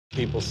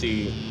People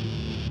see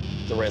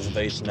the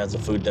reservation as a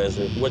food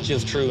desert, which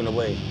is true in a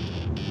way.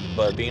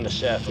 But being a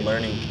chef,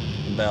 learning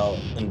about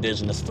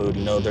indigenous food,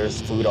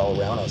 there's food all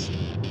around us.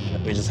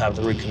 We just have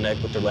to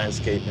reconnect with the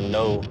landscape and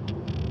know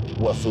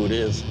what food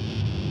is,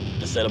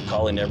 instead of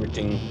calling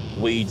everything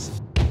weeds.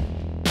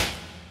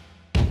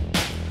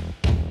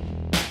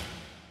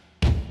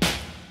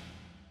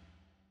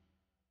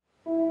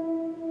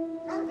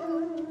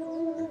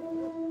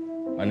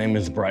 My name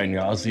is Brian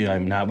Yazzie.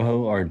 I'm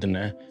Navajo, or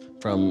Diné,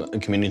 from a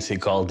community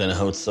called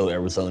Diné,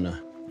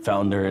 Arizona.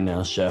 Founder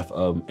and chef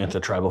of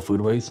Intertribal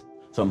Foodways.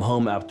 So I'm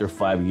home after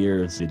 5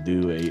 years to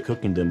do a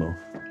cooking demo.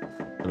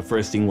 The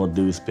first thing we'll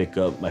do is pick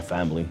up my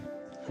family.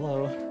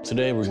 Hello.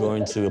 Today we're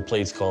going to a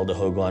place called the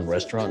Hogan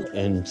Restaurant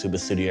in Tuba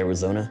City,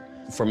 Arizona.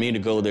 For me to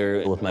go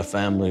there with my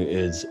family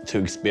is to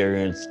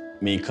experience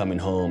me coming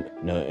home,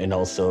 and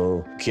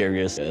also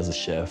curious as a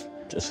chef,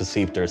 just to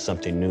see if there's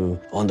something new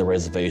on the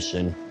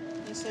reservation.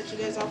 You said you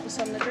guys offer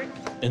something to drink?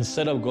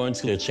 Instead of going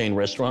to chain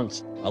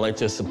restaurants, I like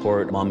to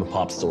support mom and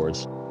pop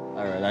stores.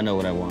 All right, I know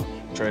what I want.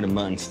 Try the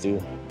mutton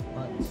stew.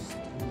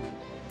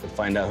 To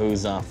find out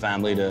whose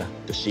family the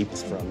sheep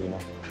is from,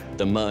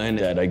 The mutton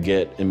that I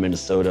get in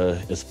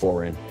Minnesota is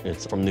foreign.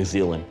 It's from New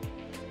Zealand.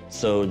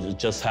 So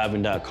just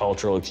having that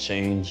cultural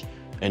exchange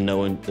and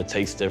knowing the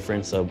taste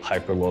difference of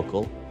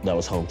hyper-local, that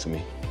was home to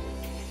me.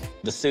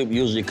 The soup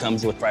usually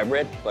comes with fry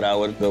bread, but I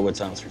would go with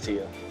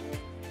tortilla.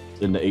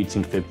 In the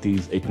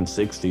 1850s,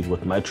 1860s,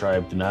 with my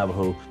tribe, the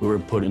Navajo, we were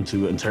put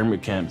into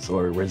internment camps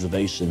or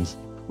reservations.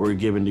 We were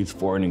given these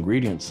foreign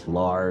ingredients,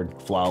 lard,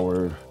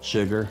 flour,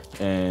 sugar,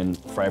 and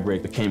fry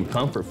bread became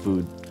comfort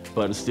food,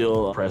 but it's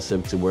still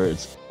oppressive to where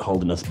it's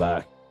holding us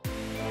back.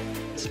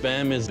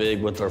 Spam is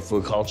big with our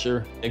food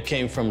culture. It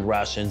came from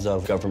rations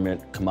of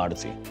government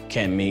commodity,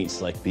 canned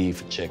meats like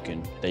beef and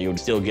chicken that you would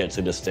still get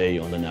to this day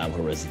on the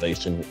Navajo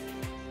reservation.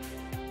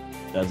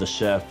 As a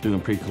chef doing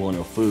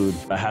pre-colonial food,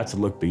 I had to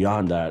look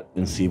beyond that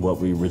and see what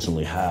we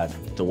originally had.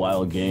 The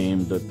wild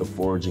game, the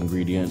forage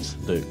ingredients,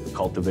 the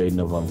cultivating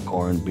of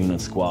corn, bean, and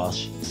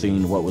squash,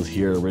 seeing what was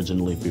here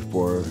originally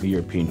before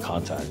European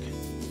contact.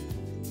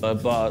 I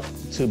bought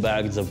 2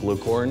 bags of blue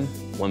corn,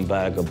 1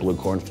 bag of blue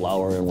corn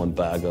flour, and 1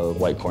 bag of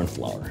white corn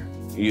flour.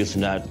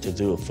 Using that to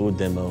do a food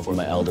demo for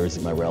my elders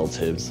and my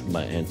relatives,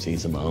 my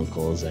aunties and my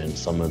uncles, and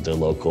some of the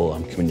local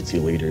community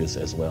leaders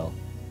as well.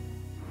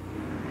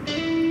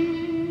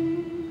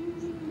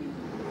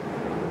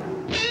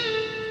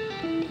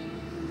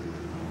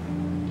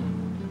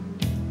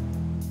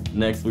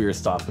 Next, we were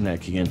stopping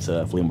at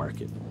Kiganta Flea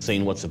Market,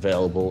 seeing what's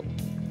available.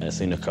 I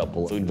seen a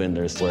couple food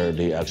vendors where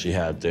they actually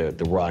had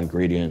the raw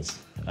ingredients,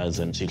 as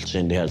in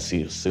chichin, they had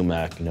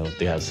sumac,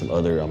 they had some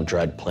other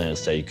dried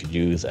plants that you could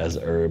use as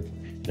a herb,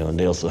 and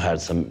they also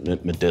had some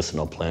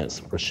medicinal plants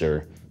for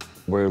sure.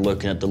 We're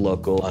looking at the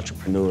local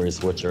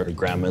entrepreneurs, which are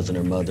grandmas and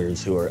their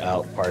mothers who are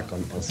out parked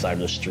on the side of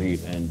the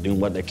street and doing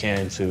what they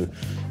can to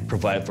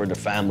provide for their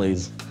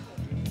families.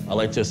 I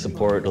like to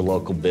support the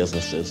local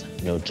businesses,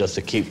 just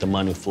to keep the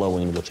money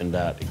flowing within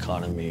that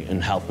economy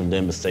and helping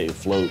them to stay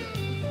afloat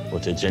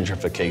with the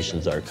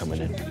gentrifications that are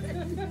coming in.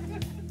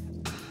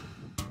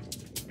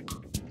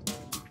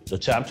 The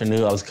chapter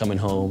knew I was coming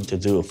home to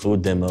do a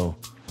food demo.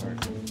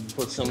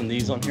 Put some of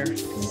these on here,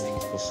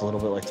 just a little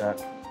bit like that.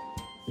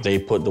 They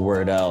put the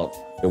word out.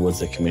 It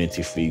was a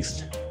community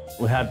feast.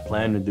 We had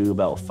planned to do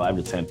about 5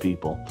 to 10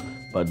 people,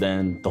 but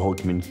then the whole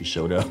community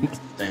showed up.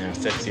 Damn,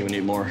 50, we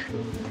need more.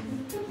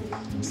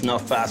 It's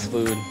not fast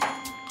food.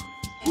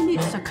 He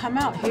needs to come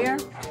out here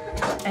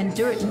and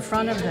do it in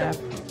front of the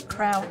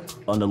crowd.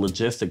 On the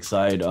logistics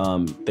side,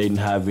 they didn't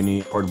have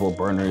any portable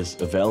burners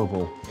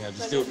available. Yeah,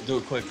 just do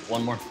it quick,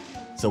 one more.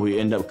 So we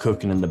end up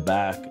cooking in the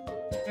back.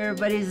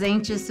 Everybody's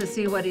anxious to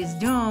see what he's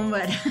doing,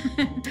 but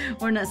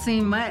we're not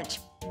seeing much.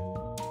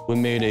 We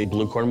made a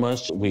blue corn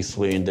mush. We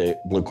sweetened the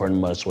blue corn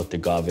mush with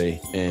agave,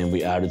 and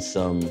we added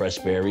some fresh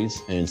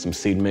berries and some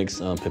seed mix,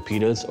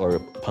 pepitas or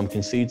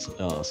pumpkin seeds,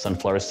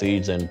 sunflower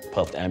seeds, and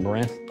puffed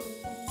amaranth.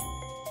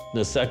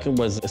 The second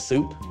was a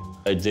soup.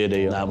 I did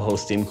a Navajo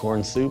steamed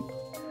corn soup,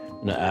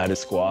 and I added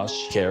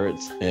squash,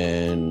 carrots,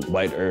 and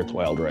white earth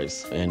wild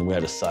rice. And we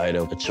had a side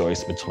of a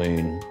choice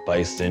between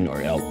bison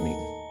or elk meat.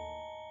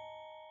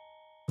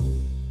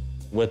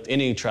 With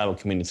any tribal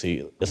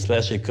community,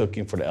 especially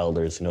cooking for the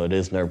elders, it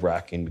is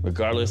nerve-wracking,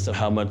 regardless of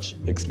how much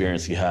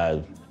experience you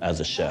had as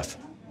a chef.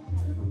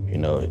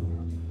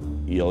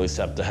 You always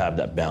have to have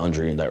that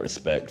boundary and that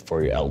respect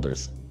for your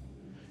elders.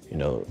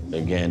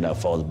 Again, that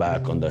falls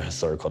back on the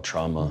historical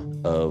trauma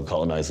of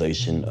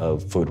colonization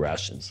of food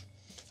rations,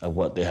 of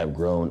what they have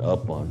grown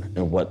up on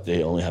and what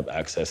they only have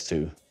access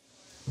to.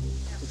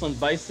 This one's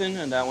bison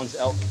and that one's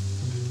elk.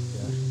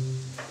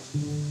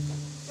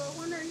 So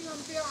when are you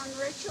going to be on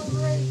Rachel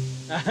Ray?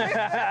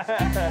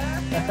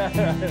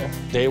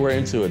 They were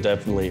into it,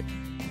 definitely.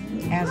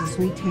 Has a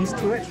sweet taste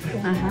to it.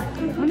 I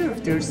wonder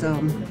if there's a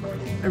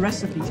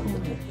recipe.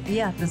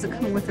 Yeah, does it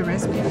come with a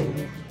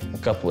recipe? A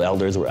couple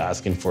elders were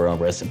asking for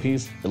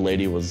recipes. The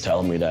lady was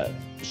telling me that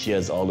she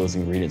has all those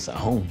ingredients at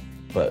home,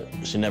 but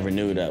she never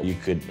knew that you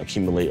could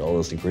accumulate all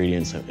those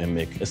ingredients and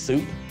make a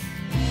soup.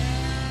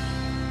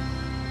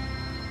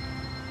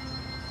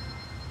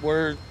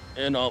 We're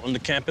on the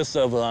campus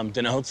of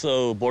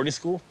Diné boarding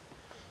school.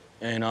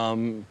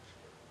 And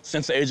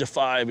since the age of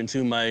 5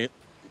 into my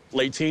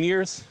late teen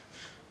years,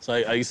 so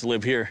I used to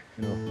live here,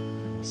 you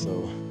know.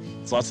 So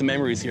it's lots of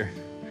memories here.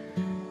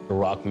 The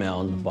rock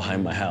mound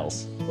behind my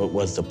house, it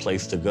was the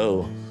place to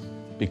go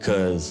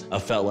because I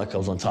felt like I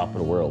was on top of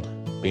the world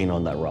being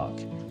on that rock.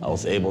 I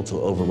was able to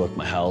overlook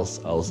my house.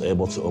 I was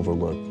able to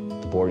overlook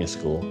the boarding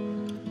school,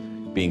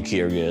 being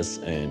curious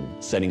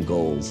and setting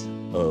goals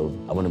of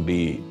I want to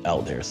be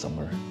out there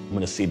somewhere. I'm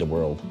going to see the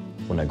world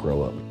when I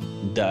grow up.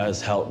 That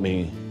has helped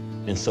me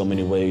in so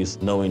many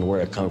ways, knowing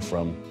where I come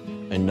from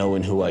and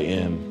knowing who I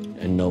am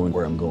and knowing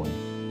where I'm going.